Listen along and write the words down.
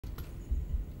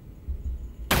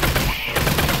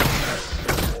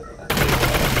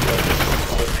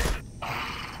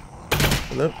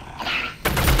Hello?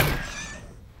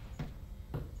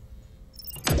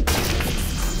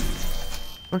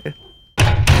 Okay.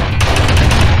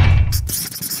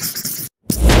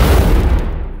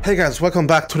 Hey guys, welcome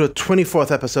back to the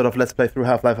 24th episode of Let's Play Through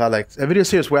Half-Life Alyx, a video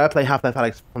series where I play Half-Life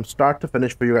Alyx from start to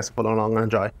finish for you guys to follow along and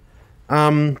enjoy.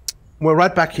 We're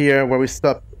right back here where we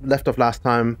left off last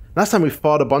time. Last time we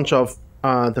fought a bunch of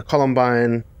the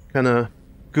Columbine kind of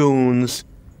goons.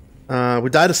 We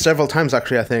died several times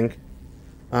actually, I think.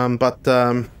 But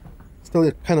still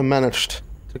kind of managed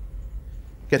to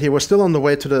get here. We're still on the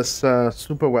way to this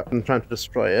super weapon, trying to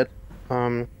destroy it.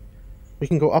 We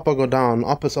can go up or go down.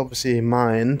 Up is obviously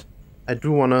mined. I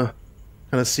do want to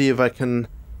kind of see if I can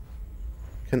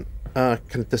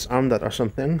disarm that or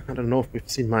something. I don't know if we've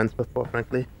seen mines before,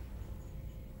 frankly.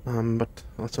 But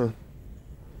also,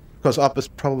 because up is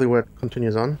probably where it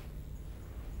continues on.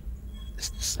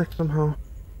 Is this like somehow?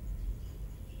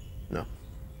 No.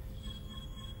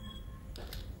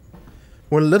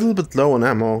 We're a little bit low on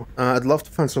ammo. I'd love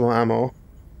to find some more ammo.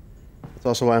 That's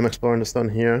also why I'm exploring this down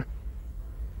here.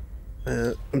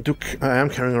 I am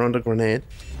carrying around a grenade.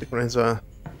 The grenades are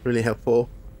really helpful.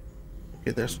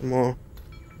 Okay, there's some more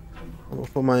ammo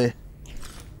for my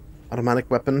automatic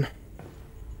weapon.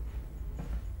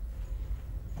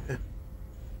 Okay.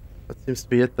 That seems to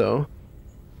be it though.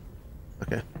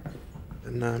 Okay.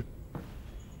 And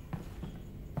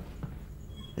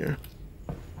here.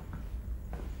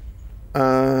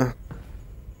 I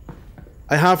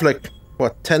have like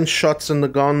what, 10 shots in the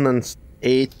gun and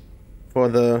 8 for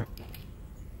the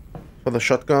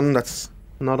shotgun. That's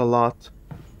not a lot.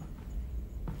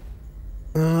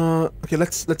 Okay,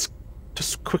 let's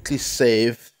just quickly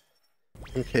save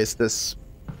in case this.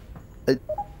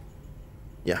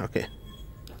 Yeah, okay.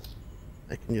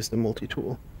 I can use the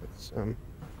multi-tool. Let's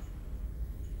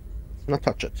not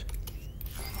touch it.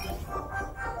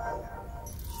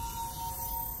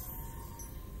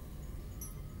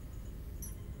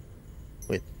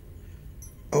 Wait.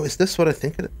 Oh, is this what I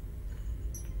think it is?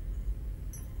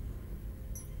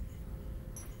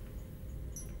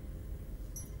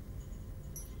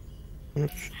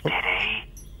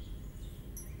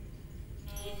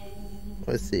 Oh,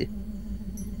 I see.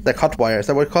 Like hot wire, is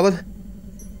that what you call it?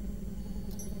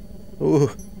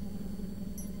 Ooh.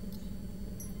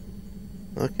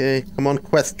 Okay, come on,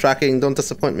 quest tracking, don't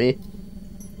disappoint me.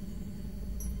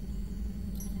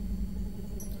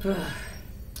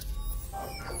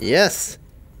 Yes!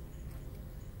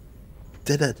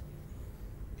 Did it.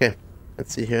 Okay,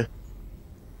 let's see here.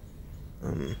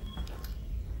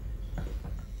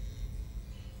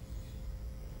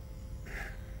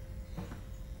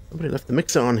 Somebody left the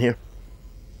mixer on here.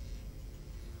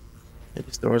 Yeah,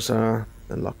 these doors are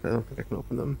locked. I don't think I can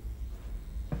open them.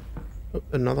 Oh,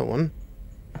 another one.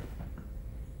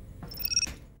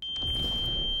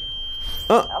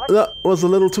 Oh, Alyx? that was a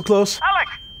little too close. Alyx!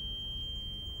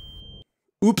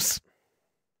 Oops.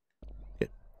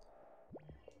 Okay.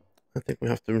 I think we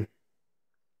have to...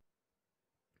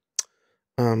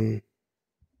 Let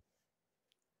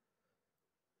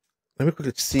me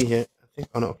quickly see here. I think...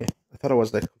 Oh no, okay. I thought I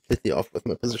was like completely off with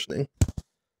my positioning.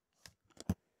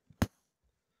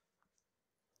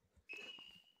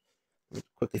 Let me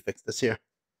quickly fix this here.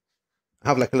 I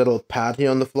have like a little pad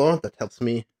here on the floor that helps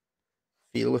me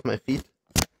feel with my feet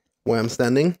where I'm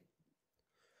standing.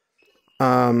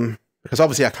 Because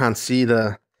obviously I can't see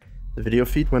the video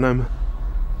feed when I'm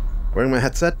wearing my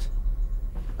headset.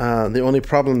 The only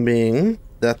problem being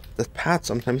that the pad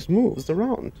sometimes moves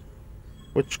around,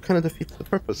 which kind of defeats the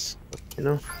purpose, but, you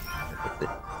know.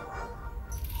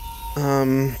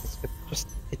 Let's get just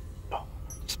it. Oh,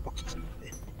 this box is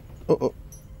empty. Oh, oh.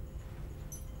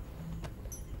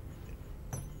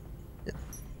 Yeah.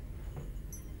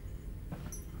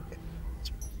 Okay.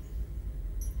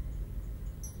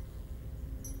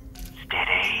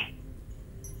 Steady.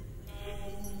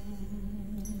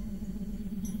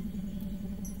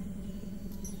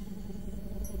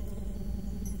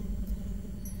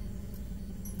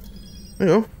 There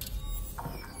you go.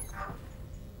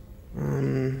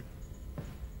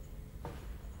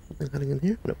 Something hiding in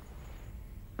here? Nope.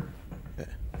 Okay.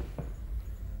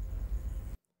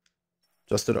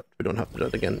 Just it up. We don't have to do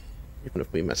it again, even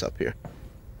if we mess up here.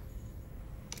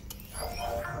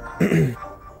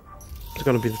 It's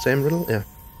gonna be the same riddle? Yeah.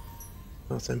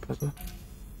 Oh, same puzzle.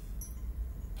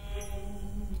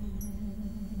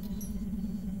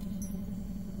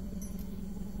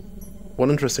 One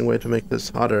interesting way to make this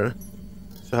harder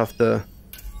is to have the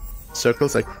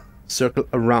circles like circle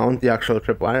around the actual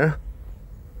tripwire.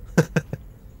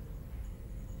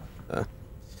 I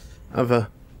have a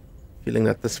feeling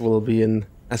that this will be an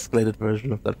escalated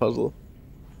version of that puzzle.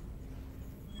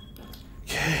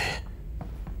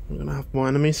 We're gonna have more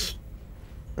enemies.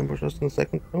 Ambush us in a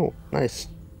second. Oh, nice.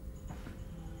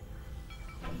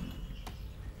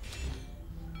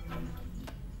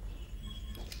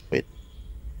 Wait.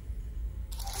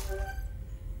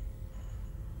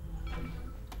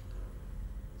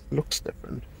 Looks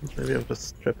different. Maybe I'm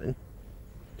just tripping.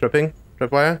 Tripping?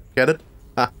 Tripwire? Get it?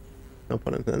 Ah, no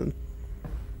pun intended.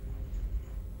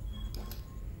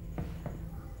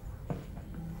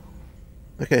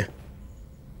 Okay.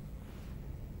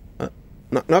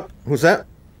 Knock, knock. Who's that?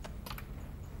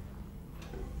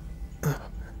 Is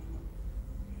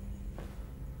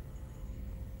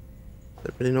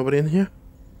there really nobody in here?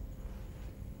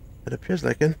 It appears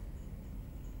like it.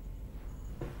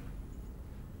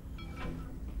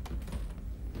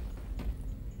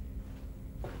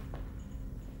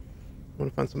 I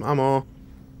want to find some ammo.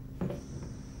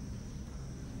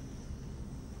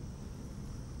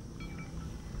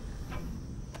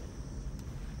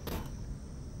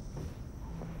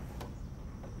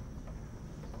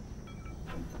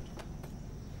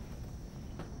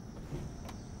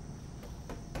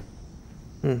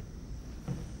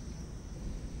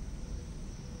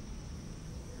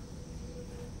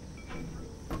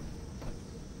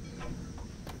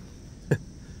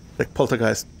 Like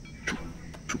poltergeist.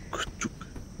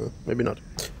 Maybe not.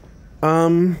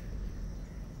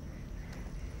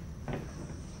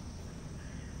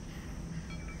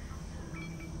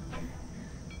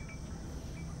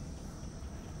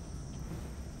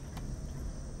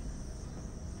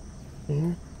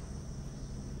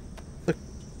 Look.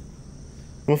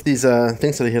 Some of these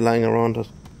things that are here lying around are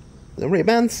the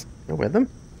Ray-Bans. Can I wear them?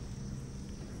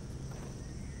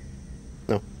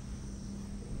 No.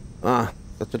 Ah,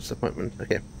 such a disappointment.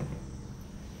 Okay.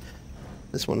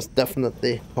 This one's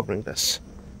definitely covering this.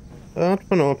 But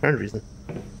for no apparent reason.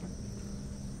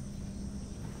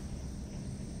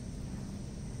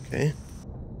 Okay.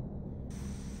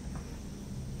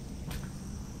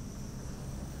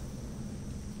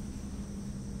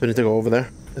 Do I need to go over there?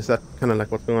 Is that kind of like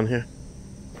what's going on here?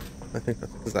 I think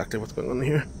that's exactly what's going on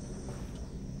here.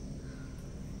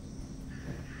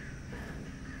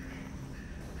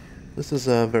 This is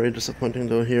very disappointing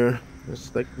though here.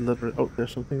 There's like literally... Oh,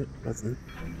 there's something... Resin.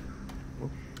 Oh,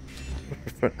 I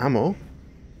prefer ammo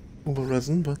over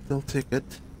resin, but they'll take it.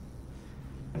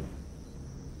 It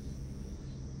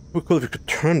would be cool if you could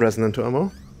turn resin into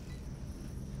ammo.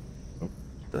 Oh,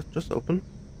 that's just open.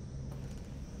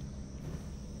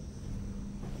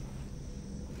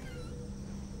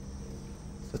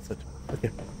 That's it.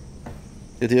 Okay.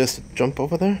 The idea is to jump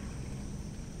over there.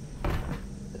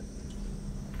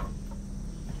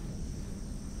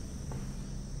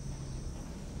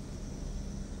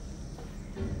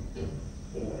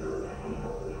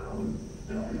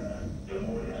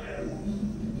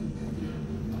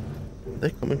 Are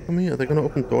they coming for me? Are they gonna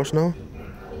open doors now?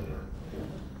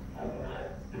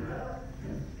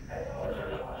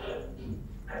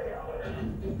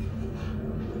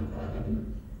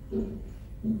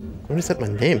 Somebody said my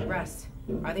name. Russ,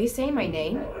 are they saying my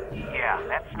name? Yeah,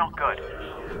 that's not good.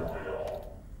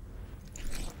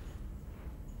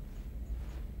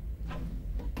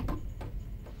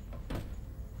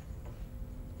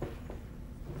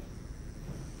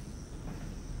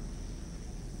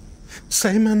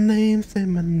 Say my name, say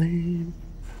my name.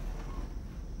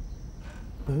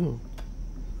 Oh.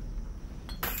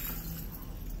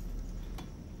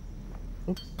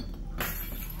 Oops.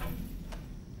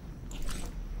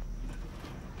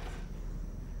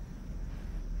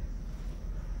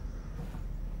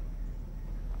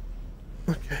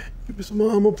 Okay, give me some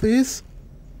more ammo, please.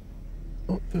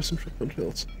 Oh, there's some shotgun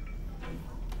shells.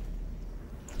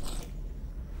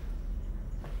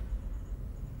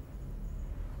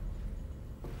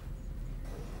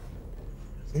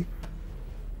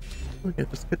 Okay,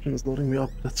 this kitchen is loading me up.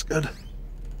 That's good.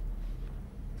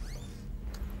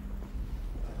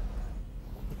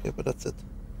 Okay, but that's it.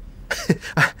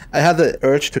 I had the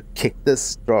urge to kick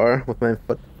this drawer with my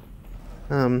foot.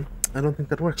 I don't think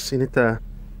that works. You need to...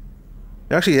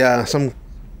 Actually, some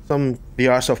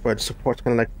VR software supports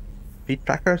kind of like feet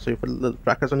tracker, so you put little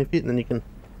trackers on your feet and then you can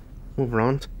move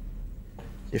around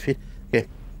your feet. Okay,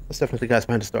 that's definitely the guys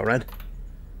behind this door, right?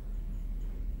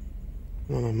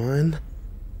 One of mine.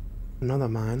 Another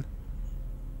mine.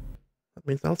 That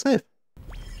means I'll save.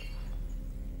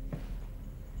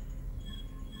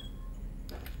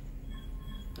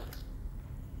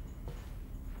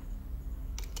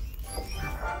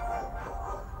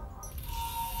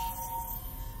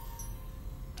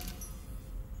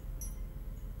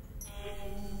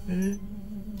 Okay.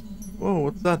 Whoa,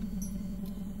 what's that?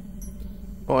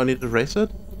 Oh, I need to erase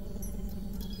it?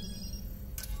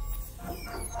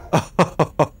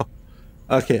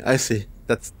 Okay, I see.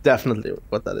 That's definitely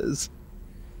what that is.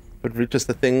 If it reaches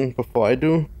the thing before I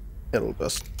do, it'll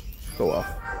just go off.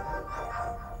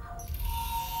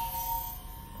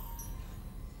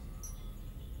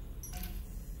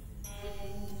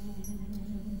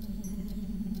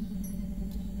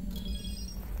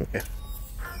 Okay.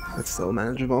 That's still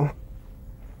manageable.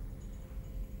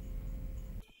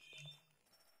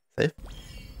 Safe?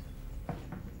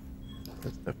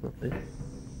 That's definitely...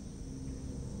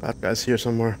 Bad guy's here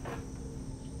somewhere.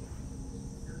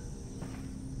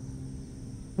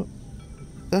 Oh,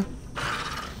 there.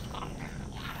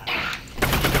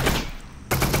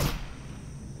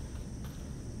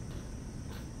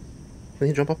 Can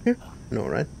he jump up here? No,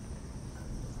 right?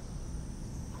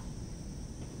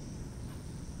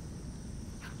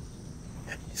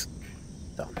 Yeah, he's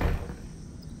down.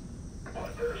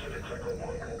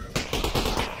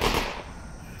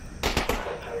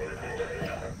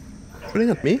 Shooting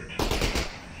at me?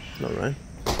 No, right?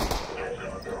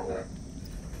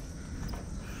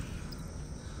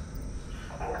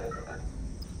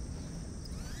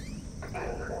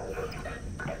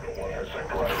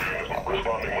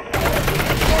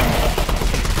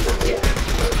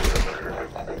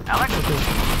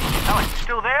 Alyx,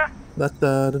 still there? That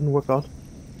didn't work out.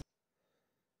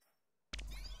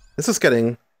 This is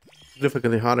getting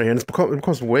significantly harder here, and it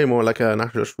becomes way more like an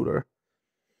actual shooter.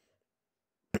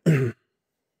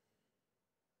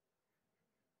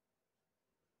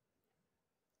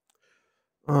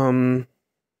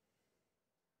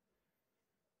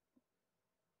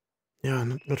 Yeah,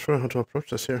 I'm not sure how to approach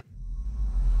this here.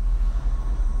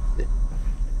 Yeah.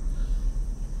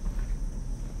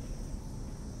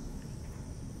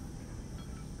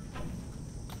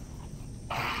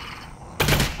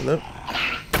 Hello? I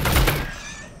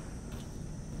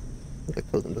think I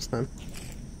killed him this time.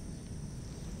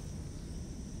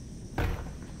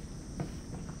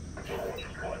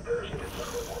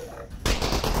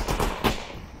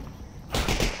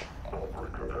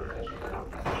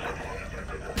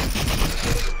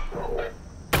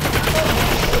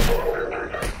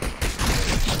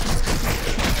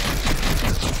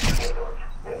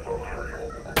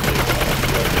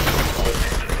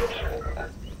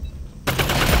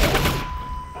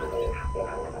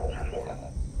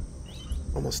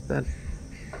 Almost dead.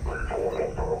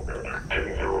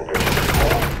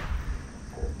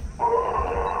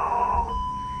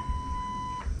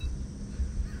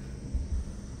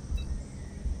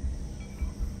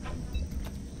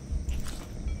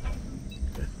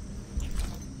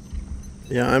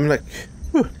 Yeah, I'm like,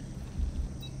 whew,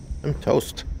 I'm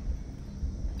toast.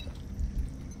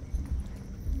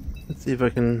 Let's see if I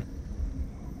can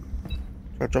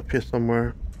charge up here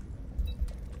somewhere.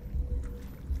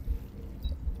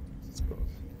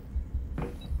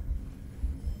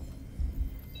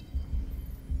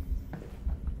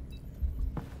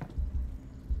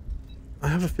 I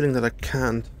have a feeling that I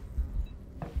can't.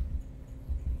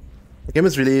 The game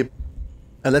is really...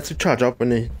 It lets you charge up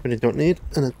when you don't need,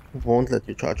 and it won't let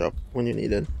you charge up when you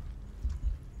need it.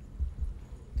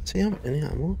 Does he have any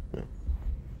ammo? No.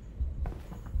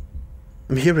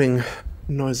 I'm hearing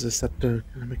noises that kind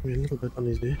of make me a little bit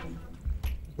uneasy.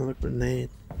 Another grenade.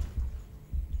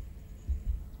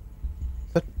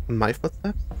 Is that my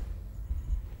footsteps?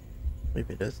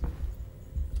 Maybe it is.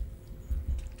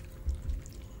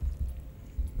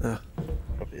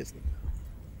 Probably isn't.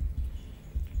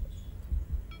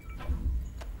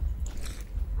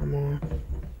 Ammo.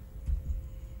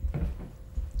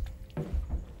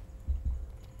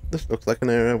 This looks like an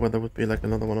area where there would be like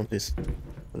another one of these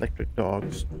electric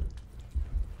dogs.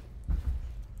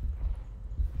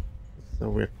 It's a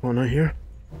weird corner here.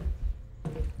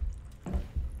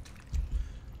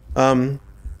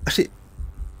 Actually,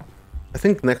 I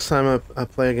think next time I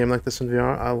play a game like this in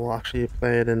VR, I will actually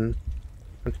play it in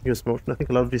continuous motion. I think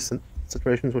a lot of these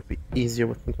situations would be easier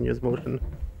with continuous motion.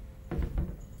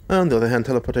 On the other hand,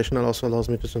 teleportation also allows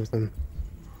me to sometimes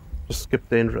just skip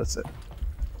dangerous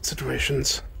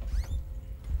situations.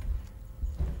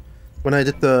 When I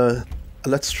did the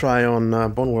Let's Try on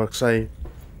Boneworks, I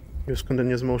used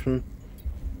continuous motion,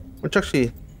 which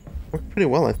actually worked pretty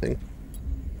well, I think.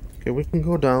 Okay, we can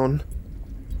go down.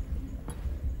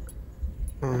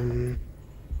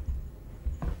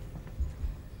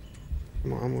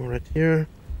 More ammo right here.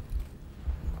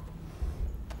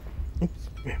 Oops,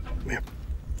 come here.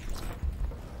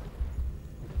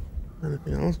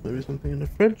 Anything else? Maybe something in the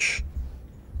fridge?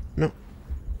 No.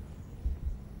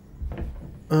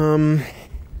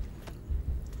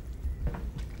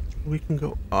 We can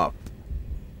go up.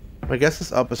 My guess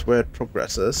is up is where it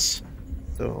progresses.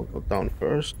 So I'll go down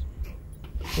first.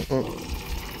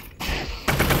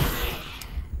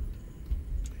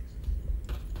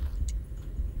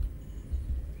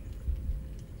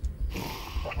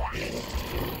 Got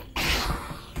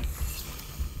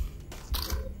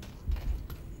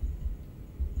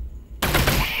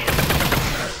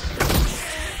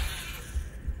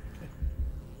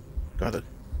it.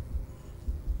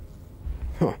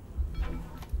 Huh.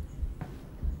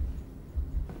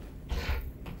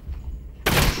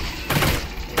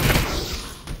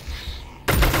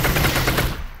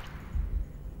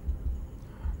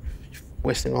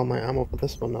 Wasting all my ammo for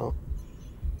this one now.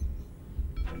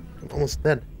 I'm almost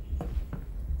dead.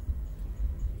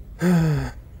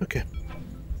 Okay.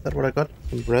 Is that what I got?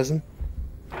 Some resin?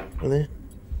 Really?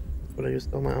 That's what I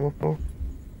used all my ammo for?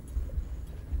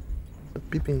 It's a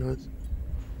beeping noise.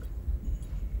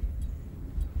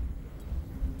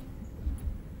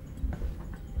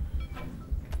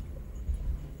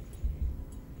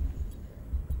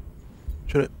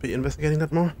 Should I be investigating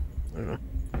that more? I don't know.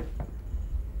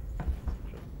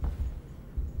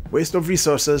 Waste of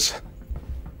resources.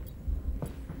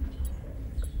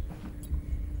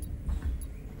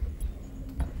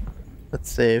 Let's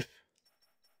save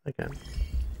again.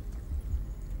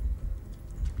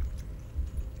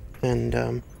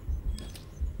 And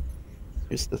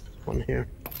use this one here.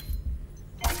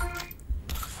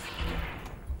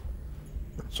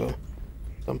 So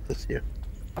dump this here.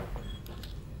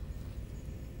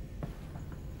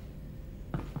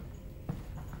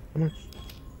 How much?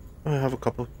 Oh, I have a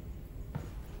couple.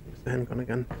 Use the handgun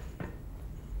again.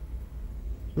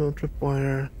 No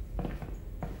tripwire.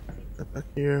 Put that back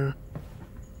here.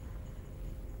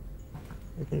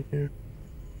 Okay, here.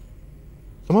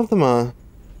 Some of them are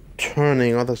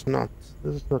turning, others not.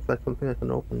 This is not like something I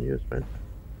can open and use, right?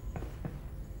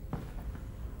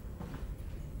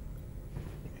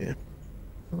 Okay.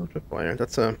 No tripwire.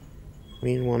 That's a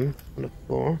green one on the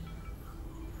floor.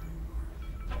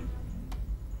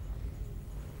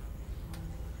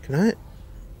 Can I?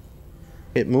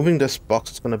 Okay, moving this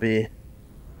box is gonna be.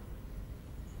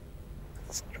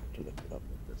 Let's try to lift it up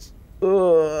like this.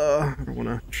 I don't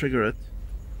wanna trigger it.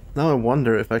 Now I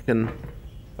wonder if I can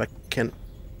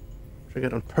trigger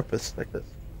it on purpose like this.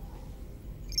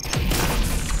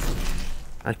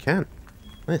 I can.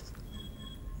 Nice.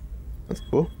 That's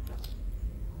cool.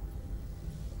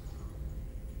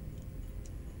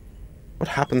 What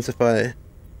happens if I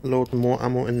load more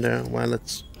ammo in there while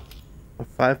it's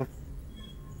 5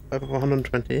 of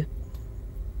 120?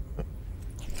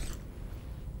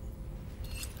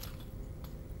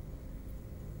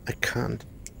 I can't.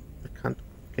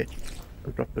 Okay,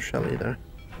 I'll drop the shell either.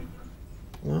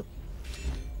 No.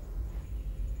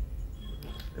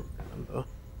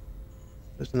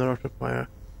 There's another tripwire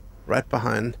right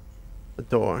behind the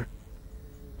door.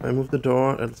 If I move the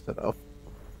door, it'll set off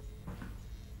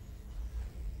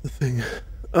the thing.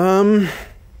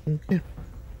 Okay.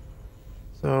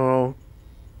 So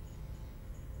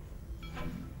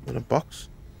another box,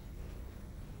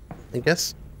 I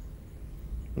guess.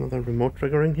 Another remote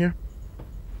triggering here.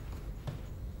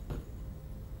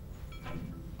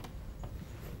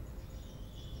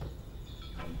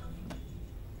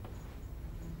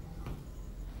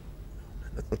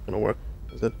 That's not gonna work,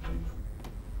 is it?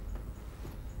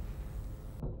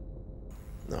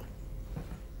 No.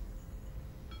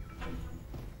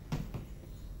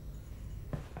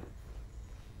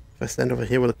 If I stand over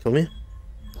here, will it kill me?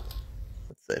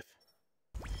 That's safe.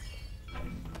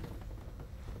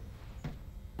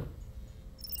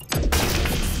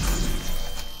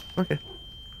 Okay.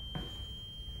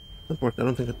 That worked. I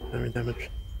don't think it did any damage.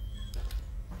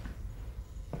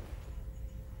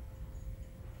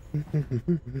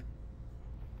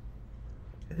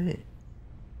 Okay.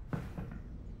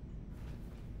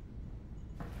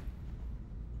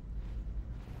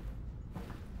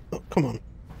 Oh, come on.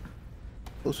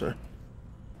 Closer.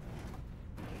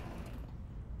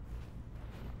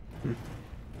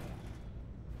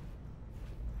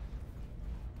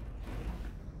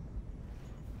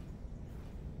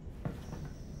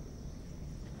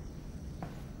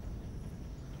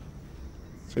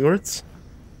 Cigarettes?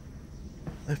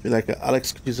 I feel like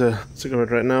Alyx could use a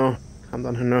cigarette right now. Calm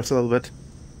down her nerves a little bit.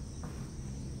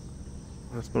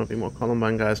 That's gonna be more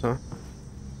Columbine guys, huh?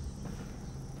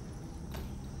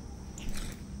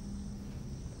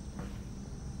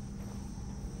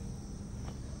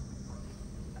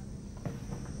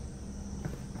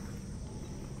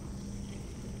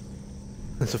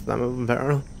 It's a flammable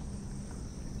barrel.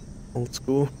 Old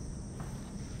school.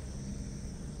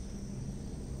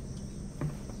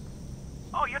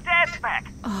 Oh, your dad's back.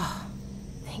 Oh,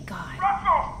 thank God.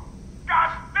 Russell!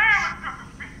 Gosh damn, it's good to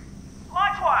see you.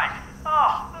 Likewise.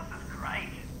 Oh, this is great.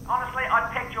 Honestly, I'd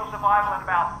pegged your survival at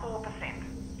about 4%.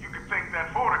 You can thank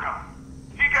that Vortigern.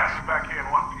 He got you back here in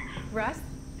one piece. Russ,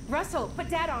 Russell, put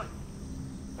Dad on.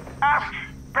 Alyx,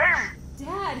 baby!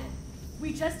 Dad,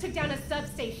 we just took down a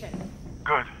substation.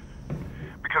 Good.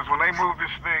 Because when they move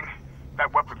this thing,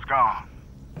 that weapon's gone.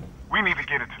 We need to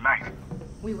get it tonight.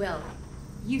 We will.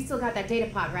 You still got that data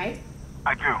pod, right?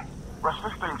 I do. Russ,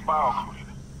 this thing's bio-occluded.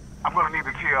 I'm gonna need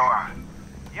the TLI.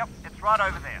 Yep, it's right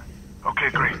over there. Okay,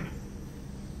 great.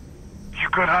 You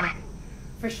good, honey?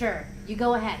 For sure. You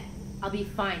go ahead. I'll be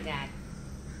fine, Dad.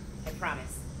 I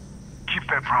promise. Keep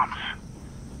that promise.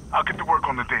 I'll get to work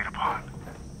on the data pod.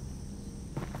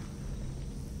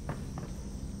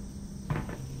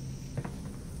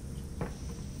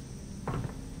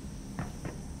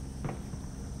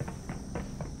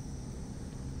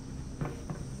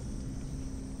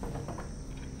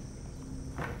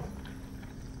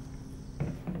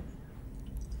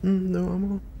 No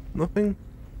ammo. Nothing.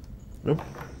 Nope.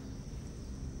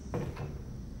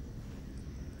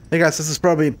 Hey guys, this is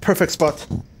probably a perfect spot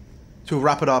to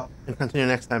wrap it up and continue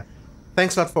next time.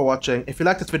 Thanks a lot for watching. If you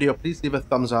liked this video, please leave a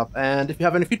thumbs up, and if you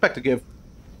have any feedback to give,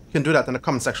 you can do that in the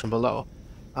comment section below.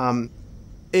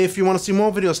 If you want to see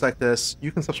more videos like this,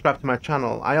 you can subscribe to my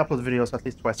channel. I upload videos at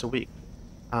least twice a week.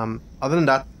 Other than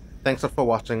that, thanks a lot for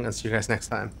watching, and see you guys next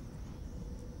time.